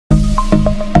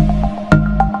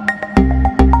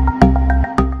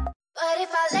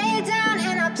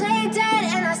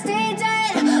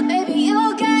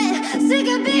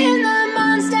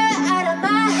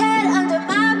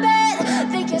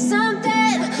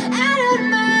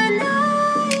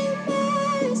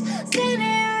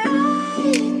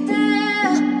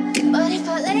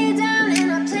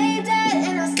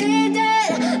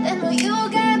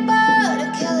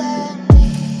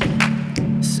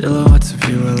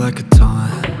like a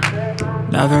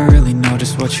taunt. Never really know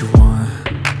just what you want.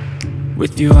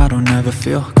 With you I don't ever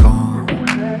feel calm.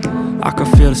 I can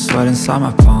feel the sweat inside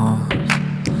my palms.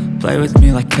 Play with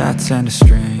me like cats and a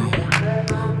string.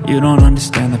 You don't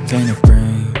understand the pain it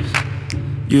brings.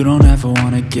 You don't ever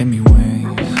wanna give me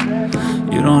wings.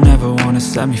 You don't ever wanna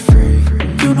set me free.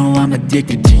 You know I'm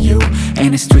addicted to you,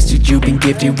 and it's twisted, you've been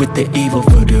gifted with the evil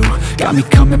voodoo. Got me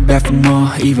coming back for more,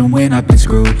 even when I've been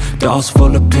screwed. Dolls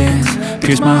full of pins,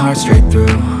 pierce my heart straight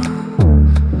through.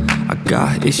 I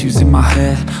got issues in my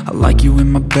head, I like you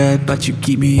in my bed, but you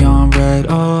keep me on red.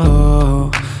 Oh,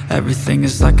 everything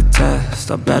is like a test,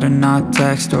 I better not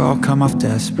text or I'll come off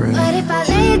desperate. But if I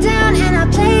lay down and I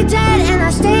play dead and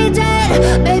I stay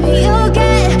dead, baby you'll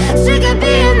get sick of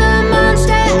being the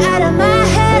monster out of my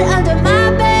head, under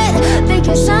my bed,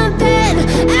 thinking something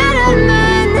out of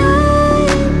my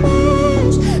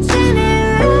nightmares, standing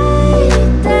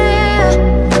right there.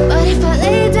 But if I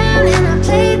lay down and I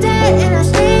play dead and I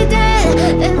stay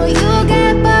dead, then will you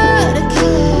get bored of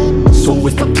killing? So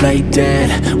if I play dead,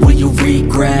 will you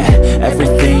regret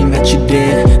everything that you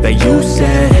did, that you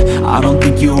said? I don't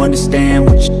think you understand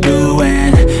what you're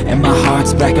doing, and my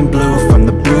heart's black and blue from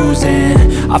the bruising.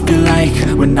 I feel like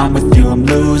when I'm with you I'm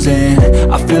losing.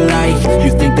 I feel like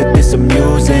you think that this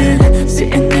amusing,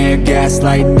 sitting there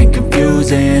gaslighting and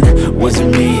confusing. Was it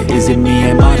me? Is it me?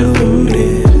 Am I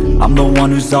deluded? I'm the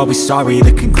one who's always sorry,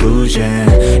 the conclusion,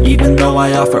 even though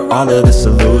I offer all of the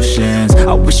solutions.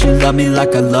 I wish you loved me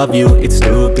like I love you, it's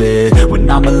stupid. When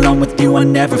I'm alone with you I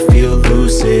never feel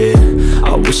lucid.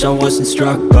 I wish I wasn't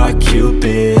struck by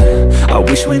Cupid. I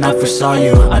wish when I first saw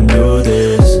you I knew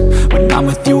this. When I'm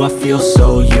with you I feel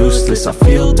so useless, I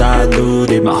feel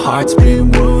diluted, my heart's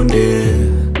been wounded.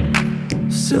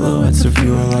 Silhouettes of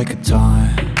you are like a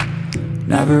taunt.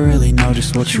 Never really know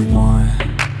just what you want.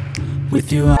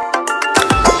 With you